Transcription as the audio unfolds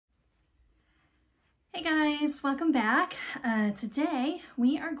Hey guys, welcome back. Today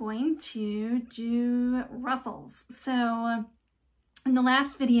we are going to do ruffles. So in the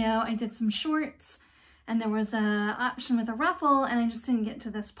last video I did some shorts and there was a option with a ruffle and I just didn't get to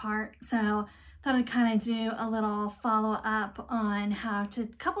this part. So thought I'd kind of do a little follow up on a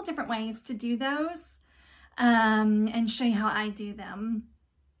couple different ways to do those and show you how I do them.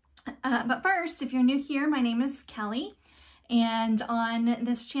 But first, if you're new here, my name is Kelly. And on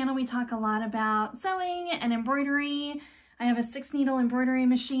this channel, we talk a lot about sewing and embroidery. I have a 6-needle embroidery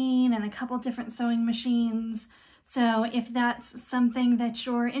machine and a couple different sewing machines. So if that's something that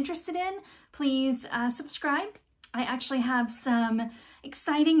you're interested in, please subscribe. I actually have some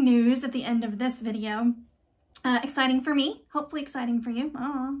exciting news at the end of this video. Exciting for me, hopefully exciting for you.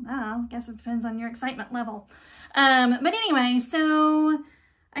 I guess it depends on your excitement level. But anyway, so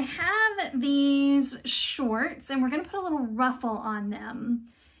I have these shorts and we're going to put a little ruffle on them.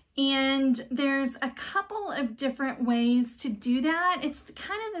 And there's a couple of different ways to do that. It's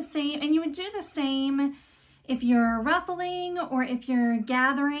kind of the same, and you would do the same if you're ruffling or if you're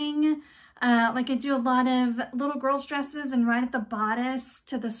gathering. Like I do a lot of little girls' dresses, and right at the bodice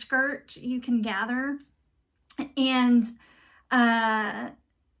to the skirt you can gather. And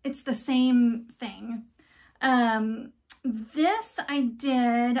it's the same thing. This I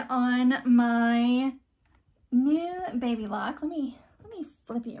did on my new baby lock. Let me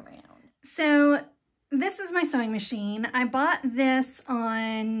flip you around. So this is my sewing machine. I bought this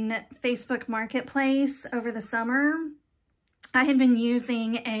on Facebook Marketplace over the summer. I had been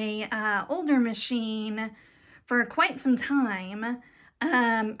using a older machine for quite some time.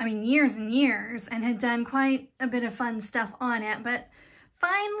 I mean, years and years, and had done quite a bit of fun stuff on it, but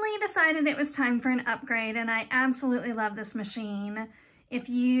finally decided it was time for an upgrade, and I absolutely love this machine.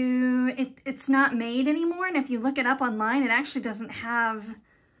 It's not made anymore, and if you look it up online, it actually doesn't have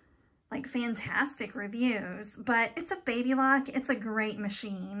like fantastic reviews, but it's a baby lock. It's a great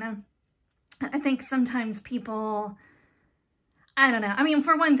machine. I think sometimes people, I don't know. I mean,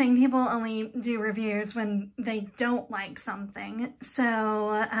 for one thing, people only do reviews when they don't like something.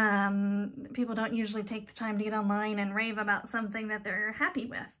 So people don't usually take the time to get online and rave about something that they're happy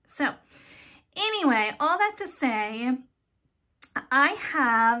with. So anyway, all that to say, I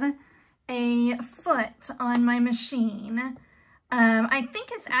have a foot on my machine. I think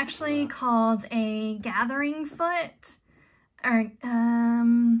it's actually called a gathering foot, or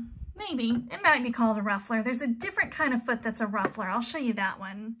maybe it might be called a ruffler. There's a different kind of foot that's a ruffler. I'll show you that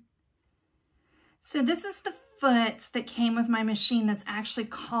one. So this is the foot that came with my machine that's actually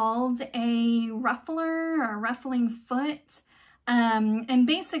called a ruffler or a ruffling foot. And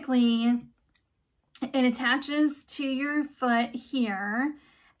basically it attaches to your foot here,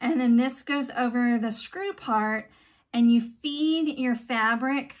 and then this goes over the screw part, and you feed your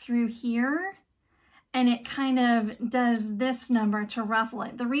fabric through here, and it kind of does this number to ruffle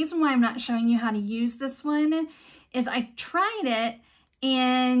it. The reason why I'm not showing you how to use this one is I tried it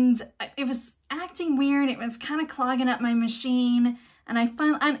and it was acting weird. It was kind of clogging up my machine, and I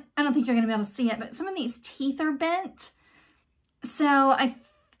don't think you're gonna be able to see it, but some of these teeth are bent. So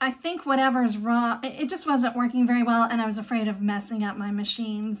I think whatever's wrong, it just wasn't working very well, and I was afraid of messing up my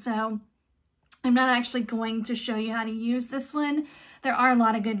machine. So I'm not actually going to show you how to use this one. There are a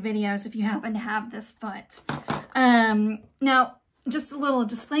lot of good videos if you happen to have this foot. Now, just a little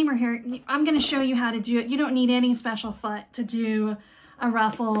disclaimer here. I'm going to show you how to do it. You don't need any special foot to do a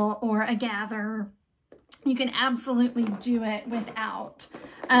ruffle or a gather. You can absolutely do it without,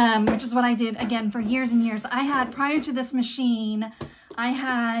 which is what I did, again, for years and years. Prior to this machine, I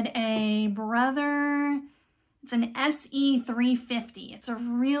had a Brother. It's an SE350. It's a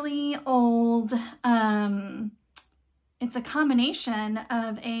really old, it's a combination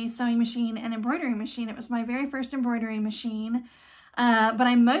of a sewing machine and embroidery machine. It was my very first embroidery machine, but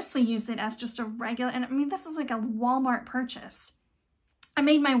I mostly used it as just a regular, and I mean, this is like a Walmart purchase. I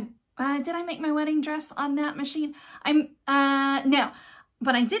made my, did I make my wedding dress on that machine? No,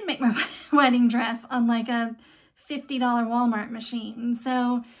 but I did make my wedding dress on like a $50 Walmart machine.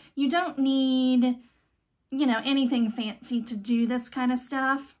 So you don't need, you know, anything fancy to do this kind of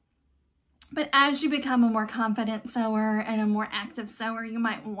stuff. But as you become a more confident sewer and a more active sewer, you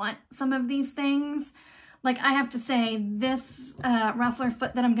might want some of these things. Like I have to say, this ruffler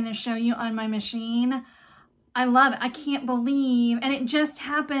foot that I'm going to show you on my machine, I love it. I can't believe, and it just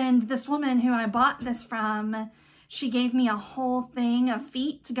happened, this woman who I bought this from, she gave me a whole thing of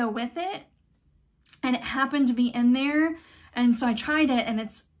feet to go with it, and it happened to be in there, and so I tried it, and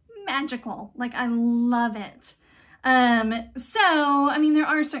it's magical. Like, I love it. So, I mean, there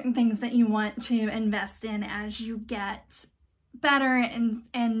are certain things that you want to invest in as you get better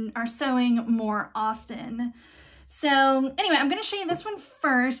and are sewing more often. So anyway, I'm going to show you this one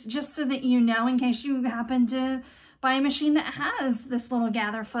first, just so that you know, in case you happen to buy a machine that has this little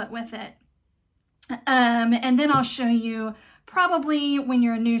gather foot with it. And then I'll show you probably when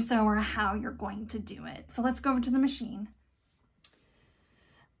you're a new sewer how you're going to do it. So let's go over to the machine.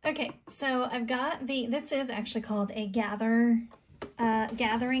 Okay, so I've got this is actually called a gathering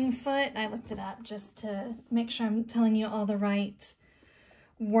foot. I looked it up just to make sure I'm telling you all the right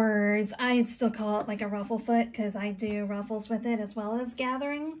words. I still call it like a ruffle foot because I do ruffles with it as well as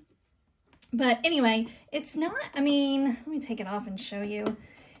gathering. But anyway, it's not, I mean, let me take it off and show you.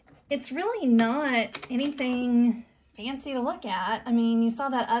 It's really not anything fancy to look at. I mean, you saw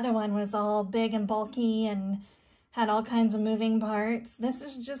that other one was all big and bulky and had all kinds of moving parts. This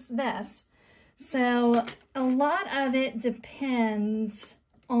is just this. So a lot of it depends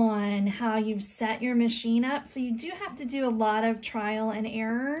on how you've set your machine up. So you do have to do a lot of trial and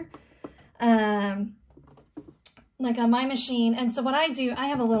error, like on my machine. And so what I do, I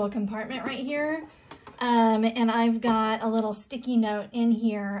have a little compartment right here, and I've got a little sticky note in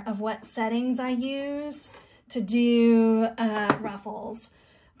here of what settings I use to do ruffles.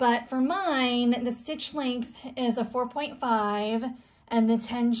 But for mine, the stitch length is a 4.5 and the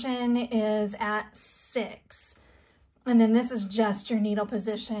tension is at 6. And then this is just your needle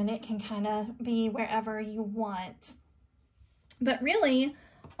position. It can kind of be wherever you want. But really,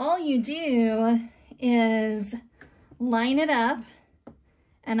 all you do is line it up,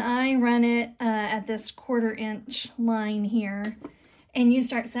 and I run it at this 1/4 inch line here, and you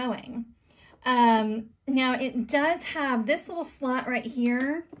start sewing. Now it does have this little slot right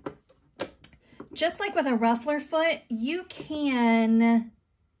here. Just like with a ruffler foot, you can,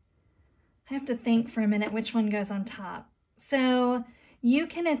 I have to think for a minute which one goes on top. So you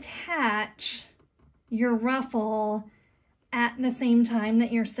can attach your ruffle at the same time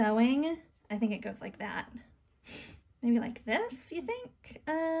that you're sewing. I think it goes like that. Maybe like this, you think?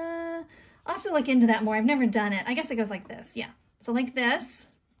 I'll have to look into that more. I've never done it. I guess it goes like this, yeah. So like this.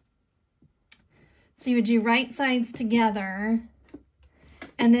 So you would do right sides together,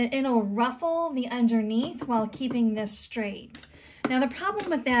 and then it'll ruffle the underneath while keeping this straight. Now the problem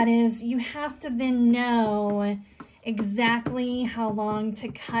with that is you have to then know exactly how long to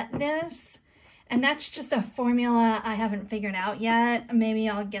cut this, and that's just a formula I haven't figured out yet. Maybe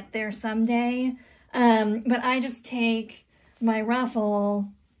I'll get there someday. But I just take my ruffle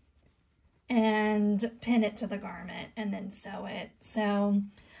and pin it to the garment and then sew it. So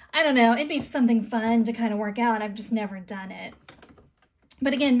I don't know, it'd be something fun to kind of work out. I've just never done it.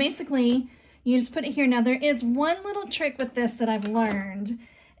 But again, basically, you just put it here. Now, there is one little trick with this that I've learned,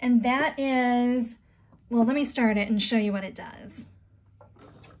 and that is, well, let me start it and show you what it does.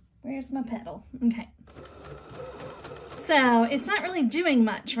 Where's my pedal? Okay. So, it's not really doing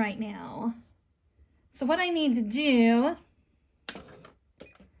much right now. So what I need to do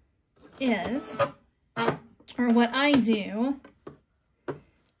is, or what I do,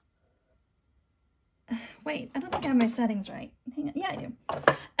 wait, I don't think I have my settings right. Hang on. Yeah, I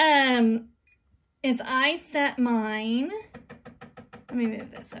do. Is I set mine, let me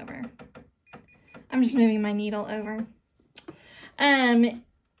move this over. I'm just moving my needle over.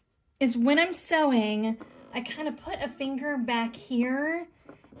 Is when I'm sewing, I kind of put a finger back here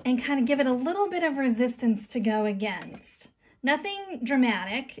and kind of give it a little bit of resistance to go against. Nothing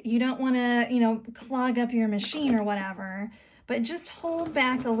dramatic. You don't want to, you know, clog up your machine or whatever, but just hold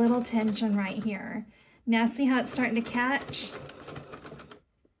back a little tension right here. Now see how it's starting to catch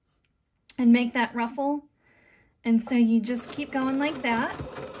and make that ruffle? And so you just keep going like that.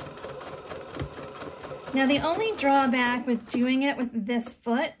 Now the only drawback with doing it with this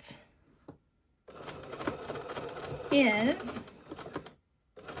foot is,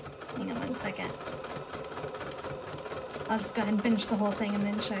 hang on one second. I'll just go ahead and finish the whole thing and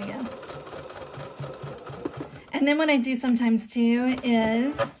then show you. And then what I do sometimes too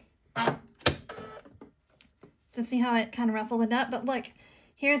is, so see how it kind of ruffled it up? But look,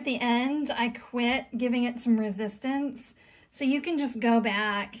 here at the end, I quit giving it some resistance. So you can just go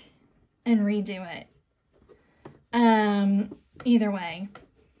back and redo it. Either way.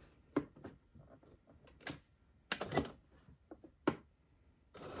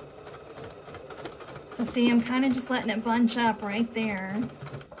 So see, I'm kind of just letting it bunch up right there.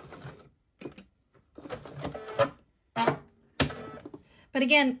 But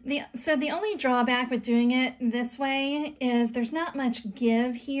again, so the only drawback with doing it this way is there's not much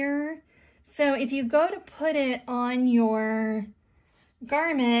give here. So if you go to put it on your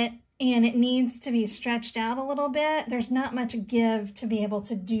garment and it needs to be stretched out a little bit, there's not much give to be able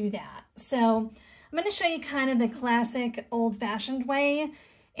to do that. So I'm going to show you kind of the classic old-fashioned way.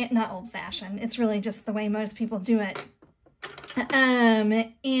 Not old-fashioned, it's really just the way most people do it.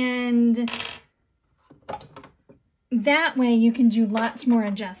 And that way you can do lots more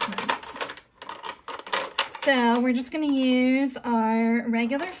adjustments. So we're just going to use our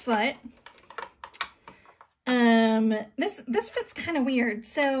regular foot. This fit's kind of weird.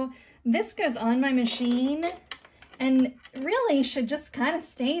 So this goes on my machine and really should just kind of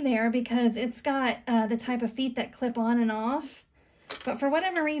stay there because it's got the type of feet that clip on and off. But for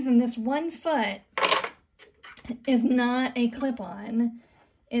whatever reason, this one foot is not a clip-on.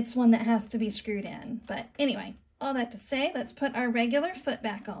 It's one that has to be screwed in. But anyway, all that to say, let's put our regular foot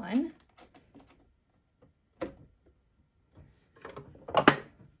back on.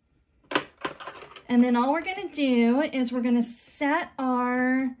 And then all we're going to do is we're going to set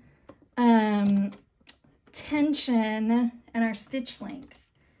our tension and our stitch length.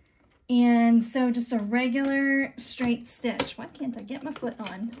 And so just a regular straight stitch. Why can't I get my foot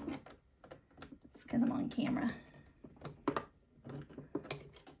on? It's because I'm on camera.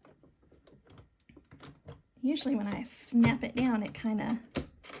 Usually when I snap it down, it kind of... Do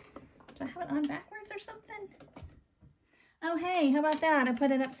I have it on backwards or something? Oh, hey, how about that? I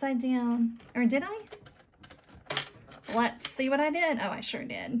put it upside down. Or did I? Let's see what I did. Oh, I sure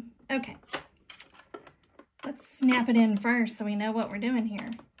did. Okay. Let's snap it in first so we know what we're doing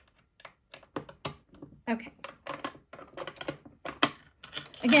here. Okay.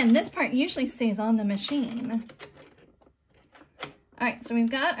 Again, this part usually stays on the machine. All right, so we've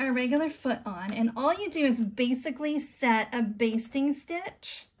got our regular foot on, and all you do is basically set a basting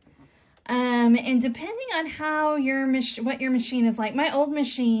stitch. And depending on how what your machine is like, my old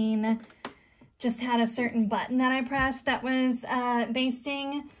machine just had a certain button that I pressed that was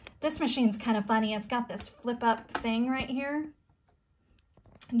basting. This machine's kind of funny. It's got this flip up thing right here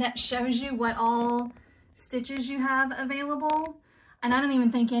that shows you what all stitches you have available. And I don't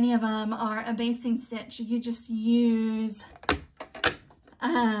even think any of them are a basting stitch. You just use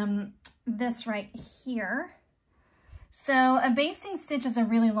this right here. So a basting stitch is a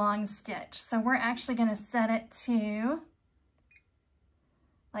really long stitch. So we're actually going to set it to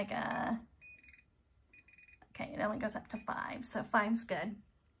like okay, it only goes up to 5. So 5's good.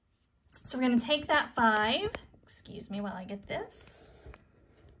 So we're going to take that 5, excuse me while I get this.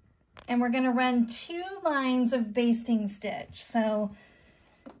 And we're going to run 2 lines of basting stitch. So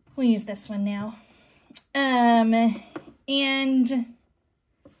we'll use this one now. And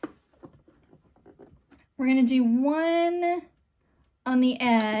we're going to do 1 on the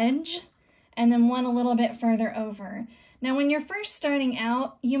edge and then 1 a little bit further over. Now, when you're first starting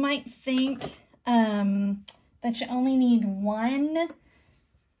out, you might think that you only need 1.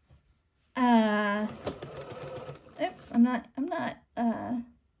 Oops, I'm not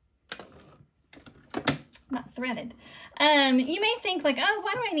threaded. You may think like, oh,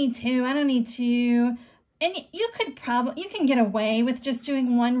 why do I need 2? I don't need 2. And you can get away with just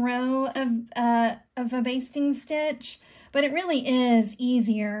doing 1 row of a basting stitch, but it really is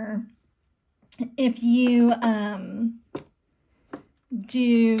easier if you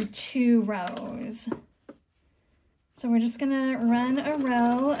do 2 rows. So we're just gonna run a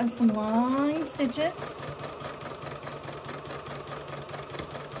row of some long stitches.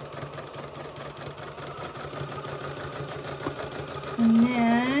 And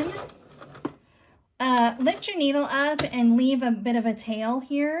then lift your needle up and leave a bit of a tail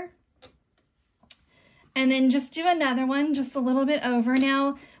here. And then just do another one just a little bit over.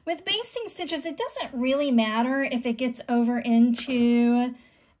 Now, with basting stitches, it doesn't really matter if it gets over into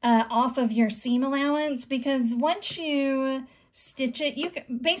off of your seam allowance, because once you stitch it,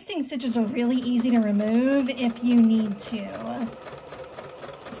 basting stitches are really easy to remove if you need to.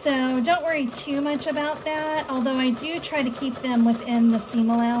 So don't worry too much about that, although I do try to keep them within the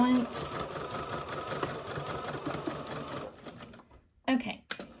seam allowance. Okay,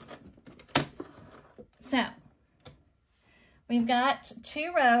 so we've got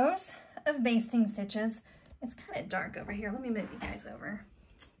 2 rows of basting stitches. It's kind of dark over here. Let me move you guys over.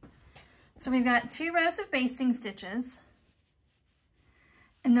 So we've got 2 rows of basting stitches.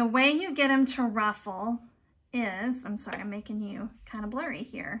 And the way you get them to ruffle is, I'm sorry, I'm making you kind of blurry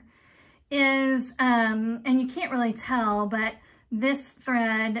here, is, and you can't really tell, but this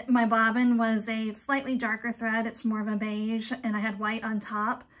thread, my bobbin was a slightly darker thread. It's more of a beige, and I had white on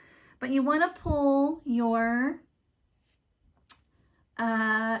top. But you want to pull your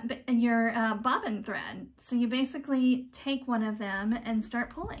bobbin thread. So you basically take one of them and start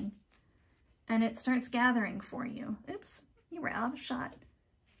pulling, and it starts gathering for you. Oops, you were out of shot.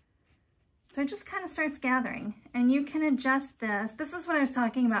 So it just kind of starts gathering, and you can adjust this. This is what I was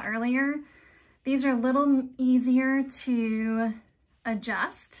talking about earlier. These are a little easier to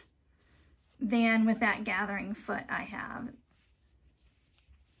adjust than with that gathering foot I have.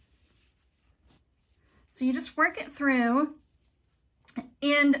 So you just work it through,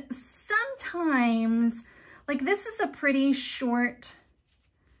 and sometimes, like this is a pretty short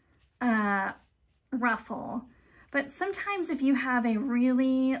ruffle, but sometimes if you have a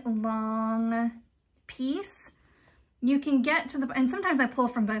really long piece, you can get to the, and sometimes I pull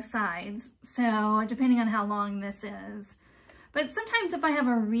from both sides, so depending on how long this is. But sometimes if I have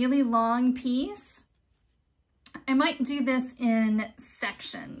a really long piece, I might do this in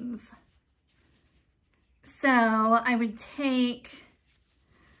sections. So I would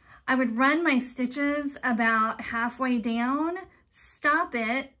run my stitches about halfway down, stop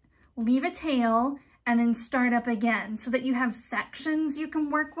it, leave a tail, and then start up again so that you have sections you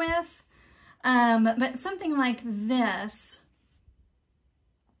can work with. But something like this,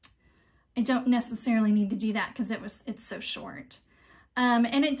 I don't necessarily need to do that because it's so short.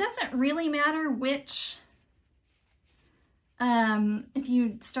 And it doesn't really matter which, if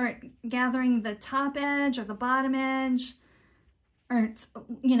you start gathering the top edge or the bottom edge, or,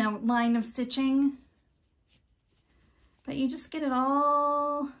 you know, line of stitching, but you just get it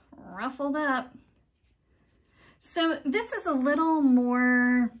all ruffled up. So this is a little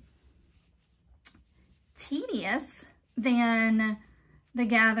more tedious than the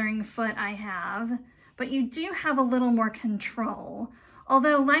gathering foot I have, but you do have a little more control.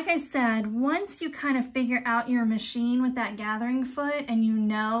 Although, like I said, once you kind of figure out your machine with that gathering foot and you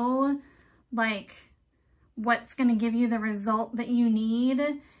know, like, what's going to give you the result that you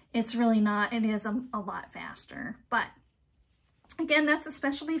need, it's really not, it is a lot faster. But again, that's a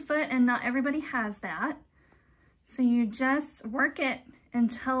specialty foot and not everybody has that. So you just work it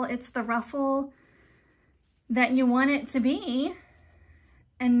until it's the ruffle that you want it to be.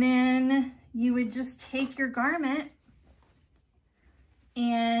 And then you would just take your garment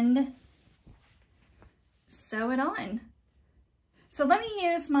and sew it on. So let me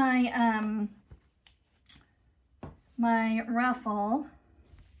use my my ruffle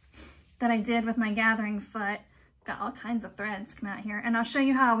that I did with my gathering foot. Got all kinds of threads come out here, and I'll show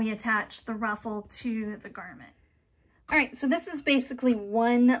you how we attach the ruffle to the garment. All right, so this is basically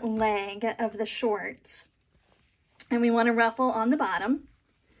one leg of the shorts, and we want a ruffle on the bottom.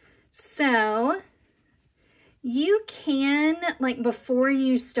 So you can, like, before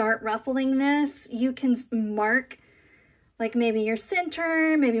you start ruffling this, you can mark like maybe your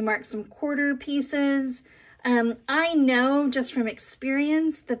center, maybe mark some quarter pieces. I know just from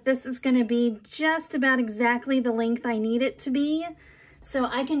experience that this is going to be just about exactly the length I need it to be. So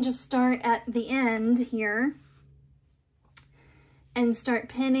I can just start at the end here and start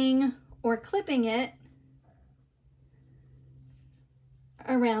pinning or clipping it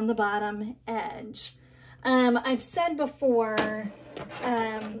around the bottom edge. I've said before,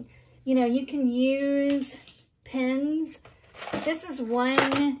 you know, you can use pins. This is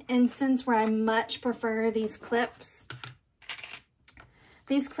one instance where I much prefer these clips.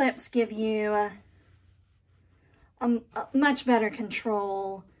 These clips give you a much better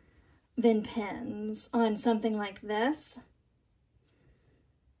control than pins on something like this.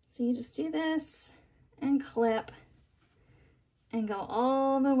 So you just do this and clip and go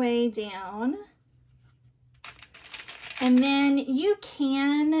all the way down. And then you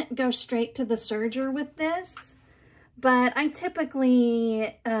can go straight to the serger with this, but I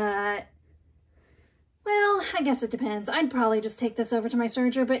typically, well, I guess it depends. I'd probably just take this over to my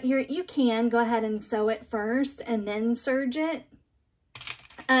serger, but you can go ahead and sew it first and then serge it.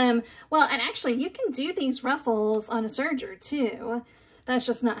 Well, and actually you can do these ruffles on a serger too. That's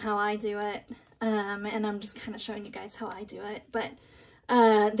just not how I do it. And I'm just kind of showing you guys how I do it, but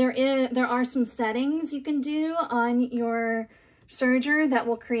there are some settings you can do on your serger that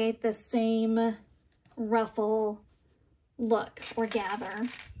will create the same ruffle look or gather.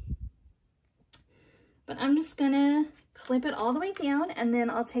 But I'm just gonna clip it all the way down, and then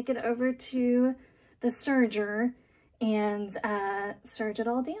I'll take it over to the serger and serge it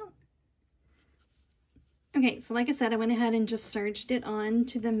all down. Okay, so like I said, I went ahead and just serged it on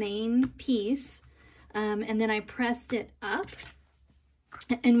to the main piece, and then I pressed it up.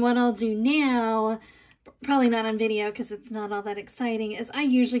 And what I'll do now, probably not on video because it's not all that exciting, is I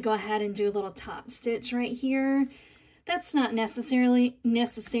usually go ahead and do a little top stitch right here. That's not necessarily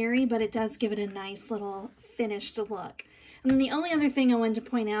necessary, but it does give it a nice little finished look. And then the only other thing I wanted to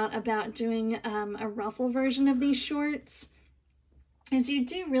point out about doing a ruffle version of these shorts is you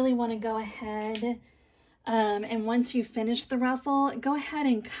do really want to go ahead and once you finish the ruffle, go ahead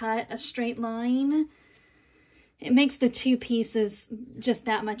and cut a straight line. It makes the two pieces just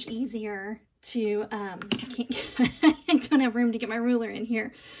that much easier to, I don't have room to get my ruler in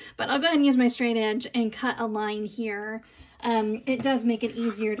here, but I'll go ahead and use my straight edge and cut a line here. It does make it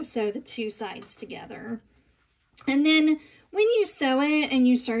easier to sew the two sides together. And then when you sew it and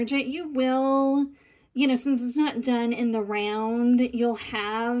you serge it, you will, you know, since it's not done in the round, you'll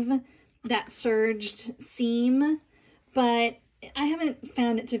have that serged seam, but I haven't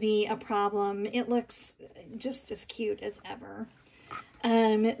found it to be a problem. It looks just as cute as ever.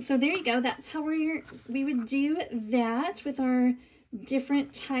 So there you go. That's how we would do that with our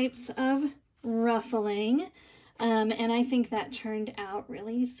different types of ruffling. And I think that turned out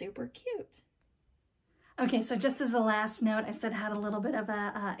really super cute. Okay, so just as a last note, I said I had a little bit of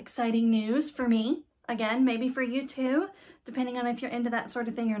exciting news for me. Again, maybe for you too, depending on if you're into that sort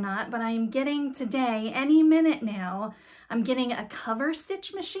of thing or not. But I am getting today, any minute now, I'm getting a cover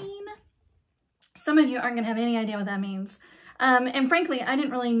stitch machine. Some of you aren't going to have any idea what that means. And frankly, I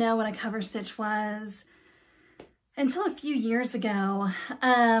didn't really know what a cover stitch was until a few years ago.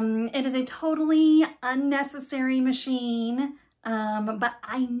 It is a totally unnecessary machine, but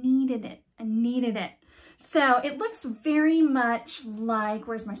I needed it. I needed it. So it looks very much like,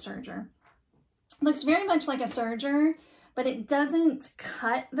 where's my serger? It looks very much like a serger, but it doesn't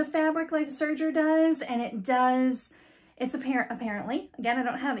cut the fabric like a serger does. And it does, it's apparently, again, I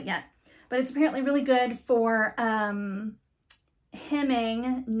don't have it yet, but it's apparently really good for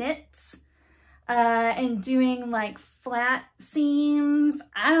hemming knits and doing like flat seams.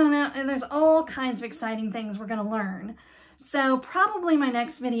 I don't know, and there's all kinds of exciting things we're gonna learn. So probably my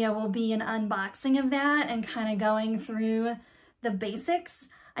next video will be an unboxing of that and kind of going through the basics.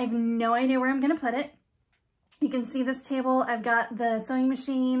 I have no idea where I'm gonna put it. You can see this table, I've got the sewing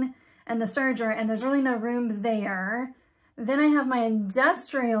machine and the serger, and there's really no room there. Then I have my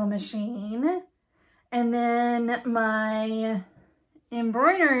industrial machine, and then my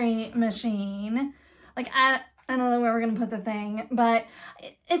embroidery machine. Like, I don't know where we're gonna put the thing, but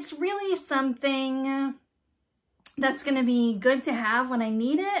it's really something that's gonna be good to have when I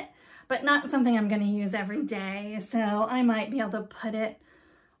need it, but not something I'm gonna use every day. So I might be able to put it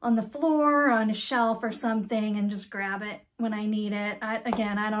on the floor, on a shelf or something, and just grab it when I need it.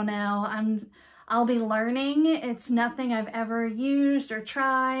 Again, I don't know. I'll be learning. It's nothing I've ever used or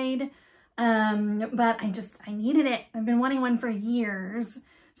tried. But I needed it. I've been wanting one for years.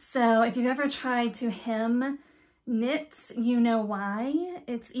 So if you've ever tried to hem knits, you know why.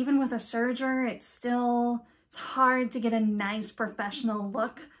 It's even with a serger, it's hard to get a nice professional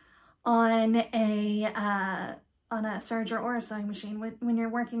look on a serger or a sewing machine when you're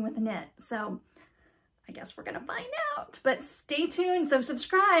working with knit. So I guess we're gonna find out, but stay tuned. So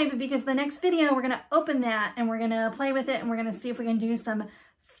subscribe, because the next video we're gonna open that and we're gonna play with it and we're gonna see if we can do some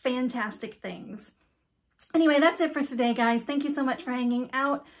fantastic things. Anyway, that's it for today, guys. Thank you so much for hanging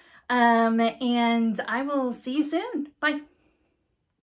out. And I will see you soon. Bye.